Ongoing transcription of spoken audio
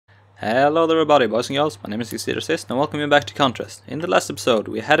Hello there everybody, boys and girls, my name is Xcedarsist and welcome you back to Contrast. In the last episode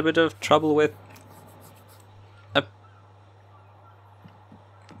we had a bit of trouble with...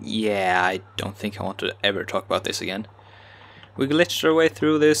 Yeah, I don't think I want to ever talk about this again. We glitched our way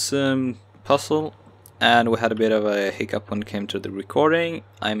through this puzzle and we had a bit of a hiccup when it came to the recording.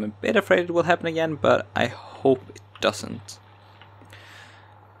 I'm a bit afraid it will happen again, but I hope it doesn't.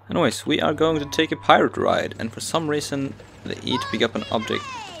 Anyways, we are going to take a pirate ride and for some reason the E to pick up an object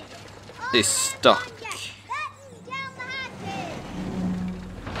is stuck.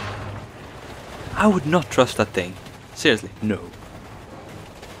 I would not trust that thing. Seriously, no.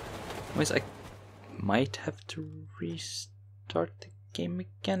 Anyways, I might have to restart the game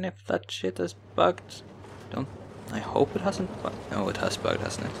again if that shit is bugged. I hope it hasn't bugged. No, it has bugged,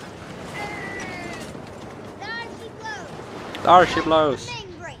 hasn't it? There she blows.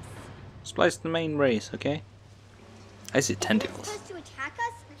 Splice the main race, okay? I see tentacles.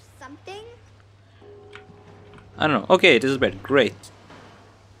 I don't know. Okay, this is better. Great.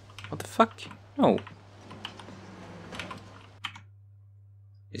 What the fuck? No.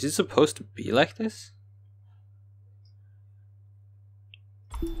 Is it supposed to be like this?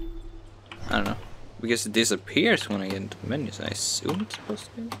 I don't know. Because it disappears when I get into the menus. I assume it's supposed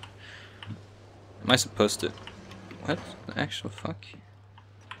to be. Am I supposed to... What the actual fuck?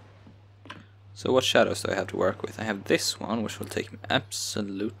 So what shadows do I have to work with? I have this one, which will take me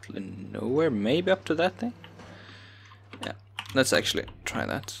absolutely nowhere. Maybe up to that thing? Yeah, let's actually try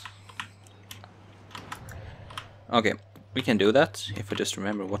that. Okay, we can do that if I just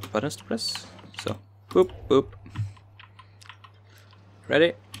remember what buttons to press. So, boop, boop.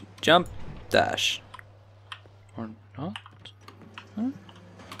 Ready? Jump, dash. Or not? Huh?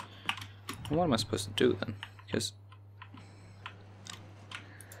 What am I supposed to do then? Because...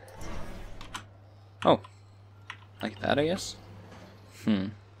 Oh, like that I guess?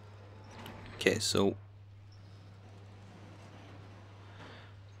 Okay, so...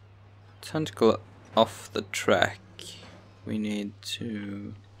 Tentacle off the track. We need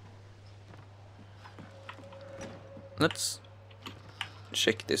to... Let's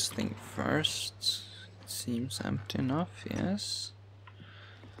check this thing first. It seems empty enough, yes.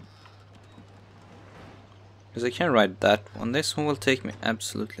 Because I can ride that one. This one will take me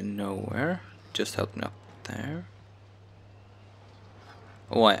absolutely nowhere. Just help me up there.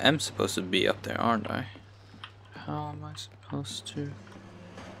 Oh, I am supposed to be up there, aren't I? How am I supposed to...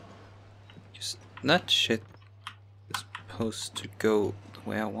 Because that shit is supposed to go the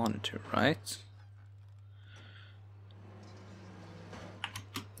way I want it to, right?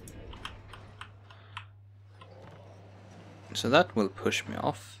 So that will push me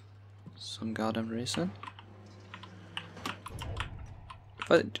off some goddamn reason.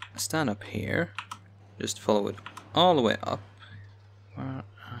 If I stand up here, just follow it all the way up, where am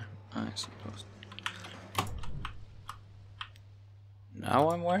I supposed to? Now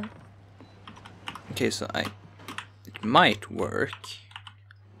I'm where? Okay, so it might work.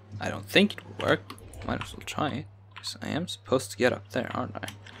 I don't think it will work. Might as well try it, because I am supposed to get up there, aren't I?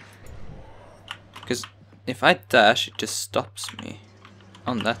 Because if I dash, it just stops me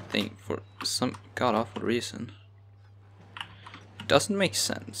on that thing for some god-awful reason. It doesn't make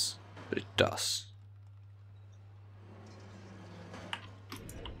sense, but it does.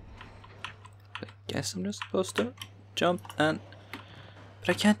 I guess I'm just supposed to jump and... But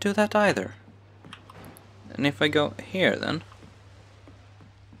I can't do that either. And if I go here then...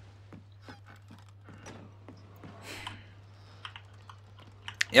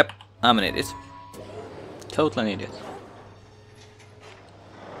 Yep, I'm an idiot. Total an idiot.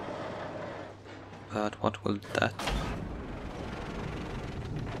 But what will that...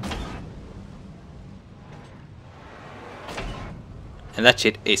 And that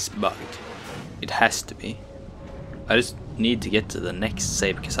shit is bugged. It has to be. I just need to get to the next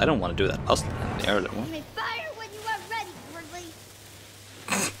save because I don't want to do that puzzle in the earlier one.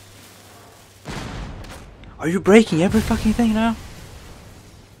 Are you breaking every fucking thing now?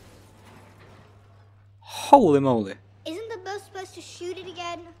 Holy moly. Isn't the bow supposed to shoot it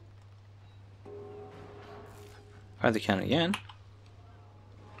again? Try the can again.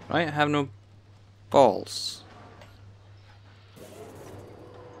 Right, I have no balls.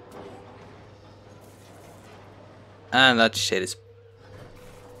 And that shit is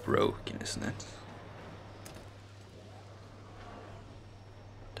broken, isn't it?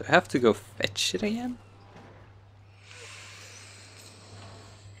 Do I have to go fetch it again?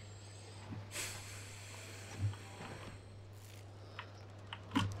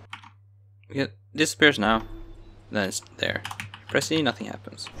 It disappears now. Then it's there. Press E, nothing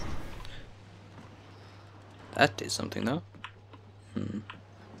happens. That did something though.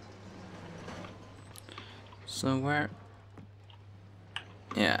 So where?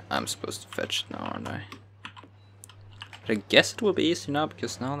 Yeah, I'm supposed to fetch it now, aren't I? But I guess it will be easy now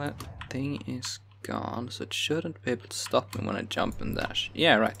because now that thing is gone, so it shouldn't be able to stop me when I jump and dash.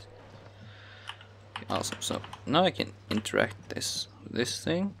 Yeah, right. Okay, awesome. So now I can interact this with this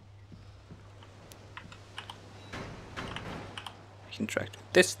thing. I can interact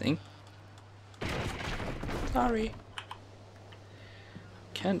with this thing. Sorry.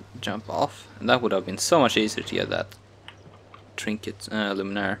 Can't jump off, and that would have been so much easier to get that trinket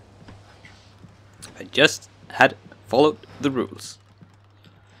luminaire. I just had followed the rules.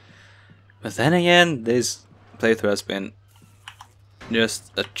 But then again, this playthrough has been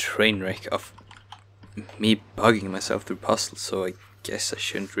just a train wreck of me bugging myself through puzzles, so I guess I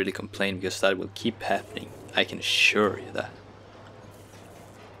shouldn't really complain because that will keep happening. I can assure you that.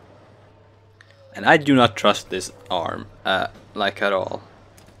 And I do not trust this arm, like at all.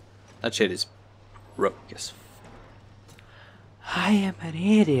 That shit is broke as I am an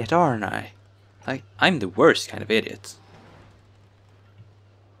idiot, aren't I? Like, I'm the worst kind of idiot.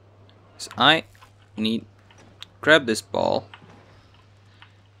 So I need grab this ball.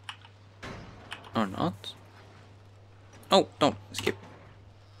 Or not. Oh, don't skip.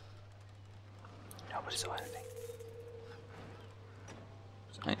 Nobody saw anything.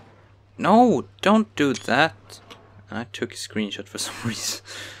 So no, don't do that. I took a screenshot for some reason.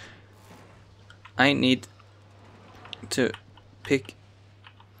 I need to pick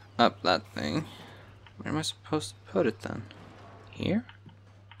up that thing. Where am I supposed to put it then? Here?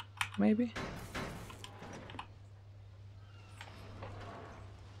 Maybe?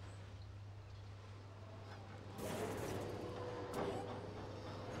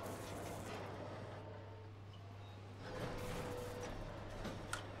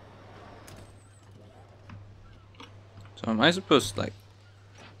 So am I supposed to like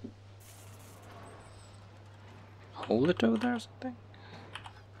hold it over there or something?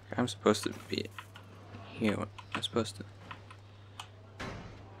 I'm supposed to be here. I'm supposed to.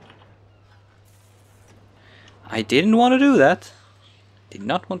 I didn't want to do that. Did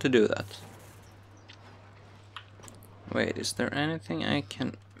not want to do that. Wait, is there anything I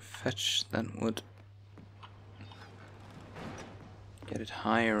can fetch that would get it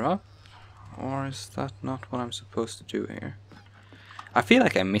higher up? Or is that not what I'm supposed to do here? I feel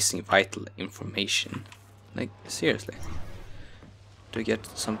like I'm missing vital information. Like, seriously. Do I get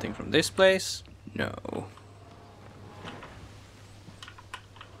something from this place? No.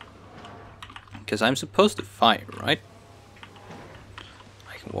 Because I'm supposed to fire, right?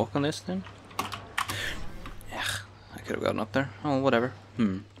 I can walk on this then? Ugh, I could have gotten up there. Oh, whatever.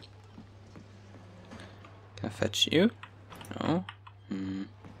 Can I fetch you? No.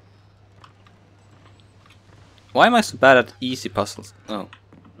 Why am I so bad at easy puzzles? Oh,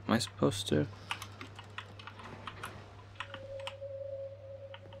 am I supposed to?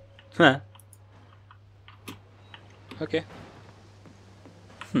 Huh. Okay.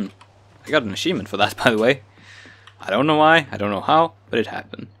 I got an achievement for that, by the way. I don't know why, I don't know how, but it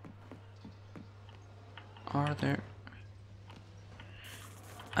happened. Are there...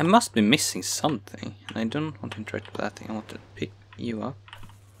 I must be missing something, and I don't want to interact with that thing. I want to pick you up.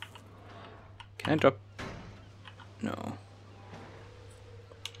 Can I drop... No.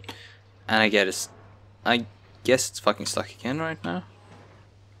 And I guess it's fucking stuck again right now.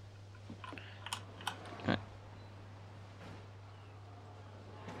 Okay.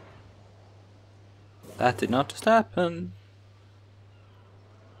 That did not just happen.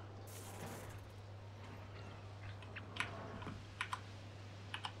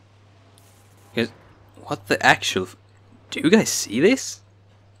 Because what the actual... Do you guys see this?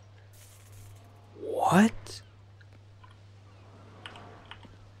 What?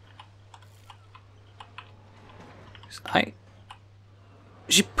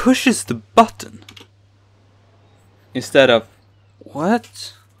 She pushes the button instead of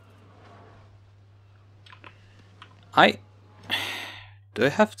what? Do I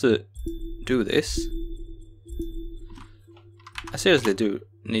have to do this? I seriously do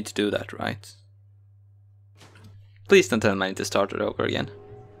need to do that, right? Please don't tell me I need to start it over again.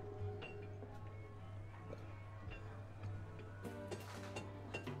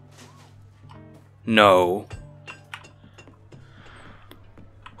 No.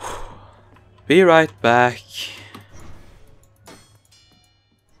 Be right back.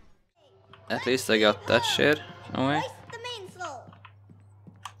 At least I got that shit away.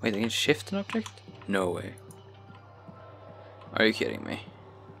 Wait, I can shift an object? No way. Are you kidding me?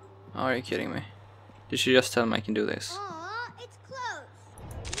 Are you kidding me? Did you just tell me I can do this? Aw, it's close.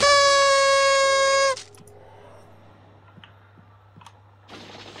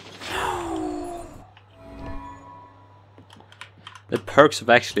 The perks of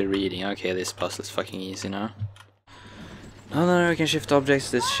actually reading. Okay, this puzzle is fucking easy now. Oh no, we can shift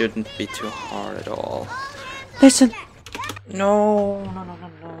objects. This shouldn't be too hard at all. Listen! No,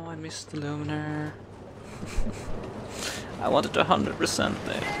 I missed the luminaire. I wanted 100%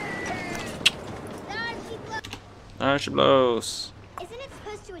 there. There she blows. Isn't it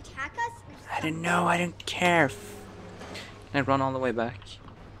supposed to attack us? I didn't know, I didn't care. Can I run all the way back?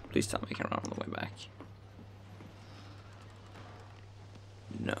 Please tell me I can run all the way back.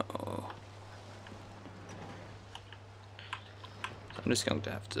 No. So I'm just going to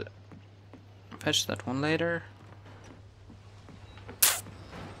have to fetch that one later.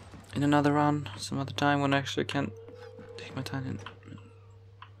 In another run, some other time when I actually can take my time in.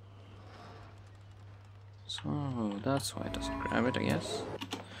 So that's why it doesn't grab it, I guess.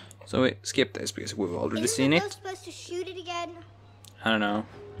 So we skip this because we've already seen it. Supposed to shoot it again? I don't know.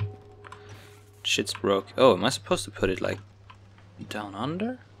 Shit's broke. Oh, am I supposed to put it like down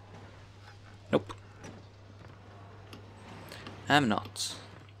under? Nope. I'm not.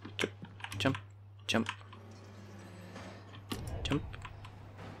 Jump, jump, jump.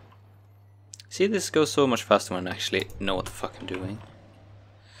 See, this goes so much faster when I actually know what the fuck I'm doing.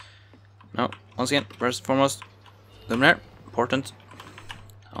 Now, once again, first and foremost, luminaire, important.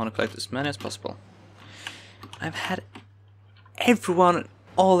 I want to collect as many as possible. I've had everyone at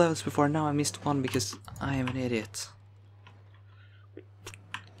all levels before, now I missed one because I am an idiot.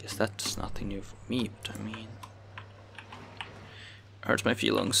 Guess that's nothing new for me, but I mean... hurts my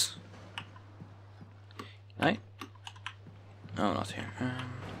feelings. Can I? No, not here.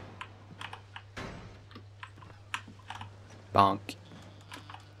 Bonk.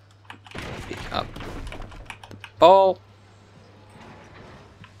 Pick up the ball.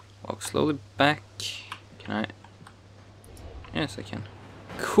 Walk slowly back. Can I? Yes, I can.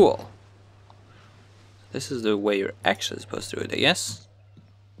 Cool. This is the way you're actually supposed to do it, I guess.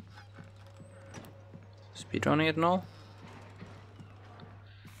 Speedrunning it and all.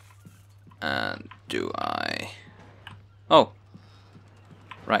 And do I? Oh,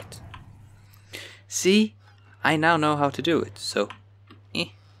 right. See, I now know how to do it. So,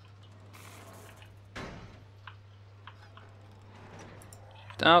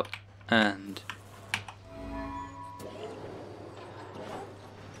 shift out and.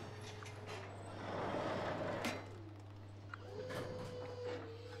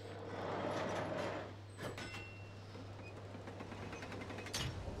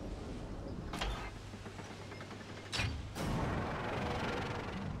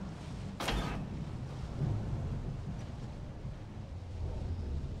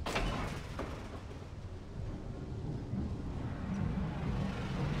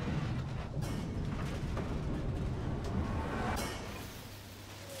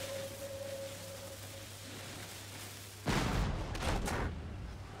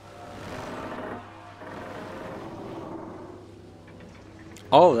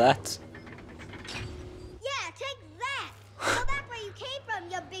 All that. Yeah, take that. Go back where you came from,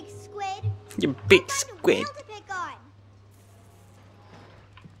 you big squid. You big Find a squid. whale to pick on.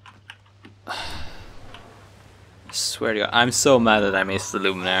 I swear to God, I'm so mad that I missed the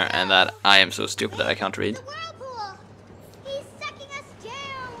luminaire and that I am so stupid that I can't read. The whirlpool. He's sucking us down.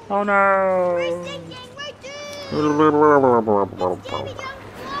 Oh no! We're sinking. We're doomed. Davy Jones blocking for us.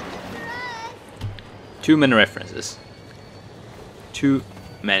 Too many references. Too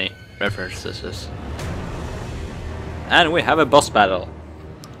many references. And we have a boss battle.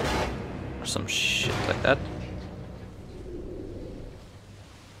 Or some shit like that.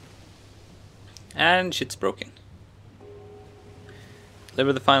 And shit's broken.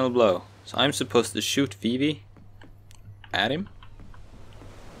 Deliver the final blow. So I'm supposed to shoot Vivi at him.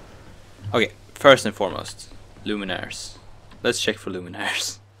 Okay, first and foremost, luminaires. Let's check for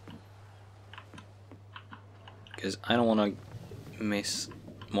luminaires. Because I don't want to miss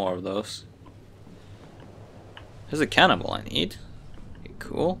more of those. There's a cannibal I need. Okay,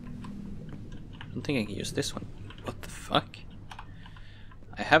 cool. I don't think I can use this one. What the fuck?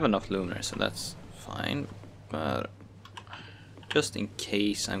 I have enough luminaires, so that's fine. But just in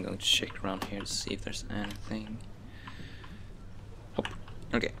case, I'm going to check around here to see if there's anything. Oh,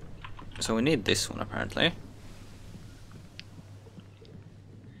 okay. So we need this one apparently.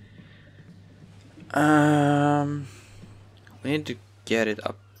 We need to get it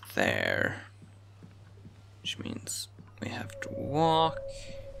up there, which means we have to walk.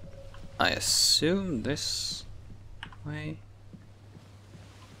 I assume this way.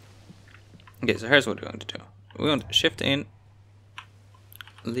 Okay, so here's what we're going to do. We're going to shift in,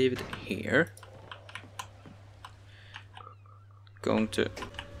 leave it here. Going to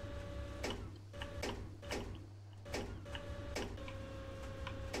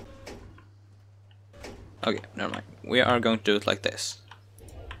Okay, never mind. We are going to do it like this.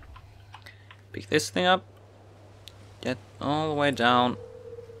 Pick this thing up. Get all the way down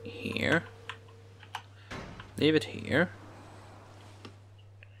here. Leave it here.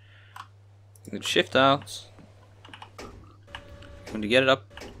 You can shift out. Going to get it up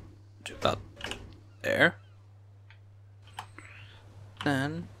to about there.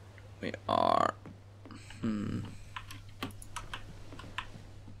 Then we are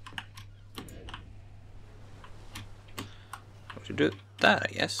to do that,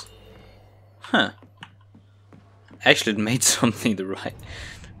 I guess. Huh. Actually, it made something the right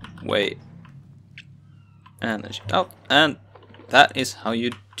way. And then shift out, and that is how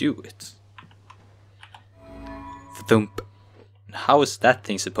you do it. Thump. How is that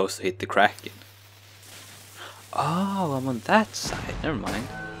thing supposed to hit the Kraken? Oh, I'm on that side. Never mind.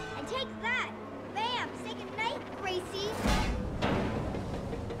 And take that! Bam! Say goodnight, Gracie!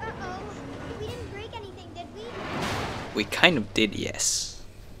 Uh-oh. We didn't break anything, did we? We kind of did, yes.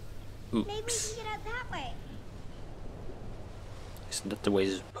 Maybe we Oops. can get out that way. Isn't that the way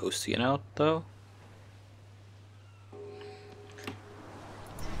it's supposed to get out, though?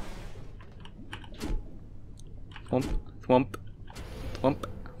 Thwomp, thwomp, thwomp.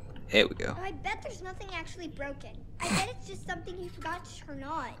 There we go. Oh, I bet there's nothing actually broken. I bet it's just something you forgot to turn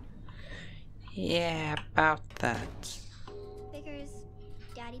on. Yeah, about that. Figures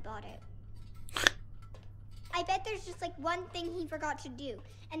Daddy bought it. I bet there's just like one thing he forgot to do,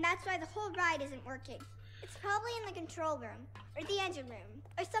 and that's why the whole ride isn't working. It's probably in the control room, or the engine room,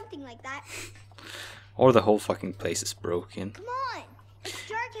 or something like that. Or the whole fucking place is broken. Come on! It's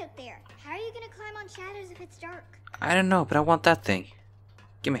dark out there. How are you gonna climb on shadows if it's dark? I don't know, but I want that thing.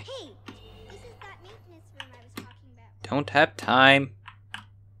 Gimme. Hey! This is that maintenance room I was talking about. Don't have time.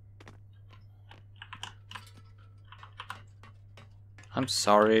 I'm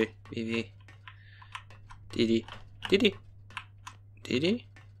sorry, Vivi. Didi. Didi. Didi?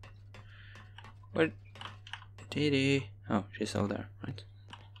 Where? Didi. Oh, she's over there, right?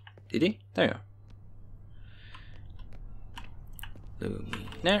 Didi? There you are.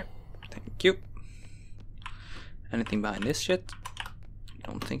 There. Thank you. Anything behind this shit?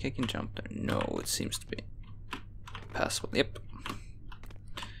 Don't think I can jump there. No, it seems to be passable. Yep.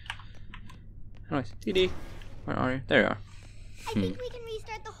 Anyways, Didi, where are you? There you are. I think we can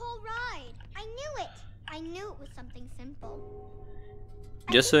restart the whole ride. I knew it. I knew it was something simple.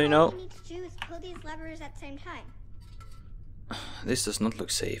 Just so you know, all we need to do is pull these levers at the same time. this does not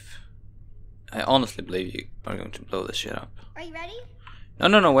look safe. I honestly believe you are going to blow this shit up. Are you ready?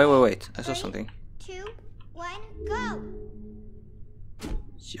 No, wait. I saw 3, something. 2, 1, go!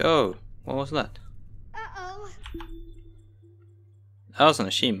 Yo, what was that? Uh-oh. That was an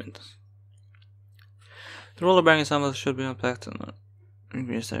achievement. The roller bearing assemblies should be unpacked and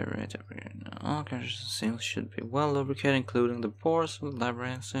increase their rate every year. All carriage seals should be well lubricated, including the bores with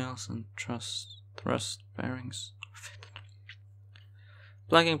labyrinth seals and thrust bearings.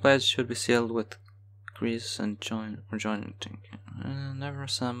 Blanking plates should be sealed with grease and joining. Never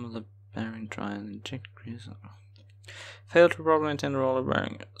assemble the bearing dry and inject grease. Fail to properly maintain the roller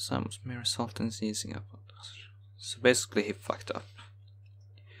bearing assemblies may result in seizing up. So basically, he fucked up.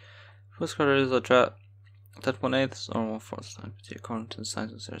 First quarter is a trap. That 1/8 or 1/4 diameter according to the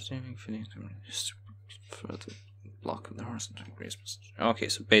size of the steering, fitting just for the block of the horizontal grease. Okay,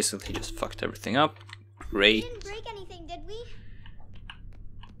 so basically he just fucked everything up. Great. We didn't break anything, did we?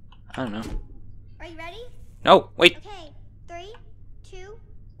 I don't know. Are you ready? No, wait. Okay, 3, 2,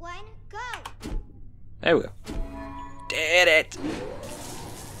 1, go! There we go. Did it.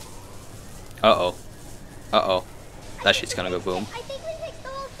 Uh-oh. Uh-oh. That shit's gonna go boom. I think we fixed the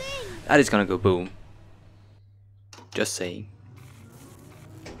whole thing! That is gonna go boom. Just saying.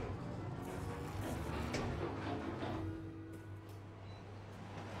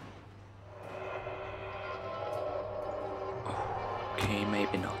 Okay,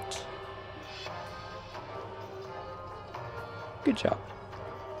 maybe not. Good job.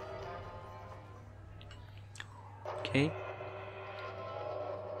 Okay.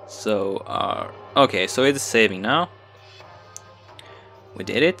 So, okay, so it is saving now. We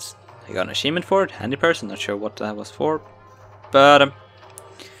did it. I got an achievement for it. Handy person, not sure what that was for. But,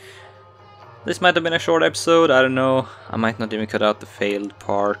 this might have been a short episode, I don't know. I might not even cut out the failed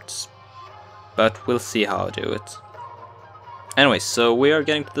parts. But we'll see how I do it. Anyway, so we are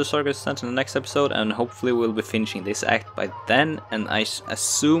getting to the Circus Center in the next episode, and hopefully we'll be finishing this act by then, and I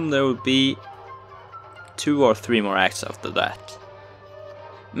assume there will be 2 or 3 more acts after that.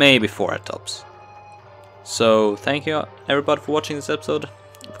 Maybe 4 at tops. So, thank you everybody for watching this episode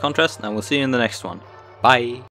of Contrast, and we'll see you in the next one. Bye!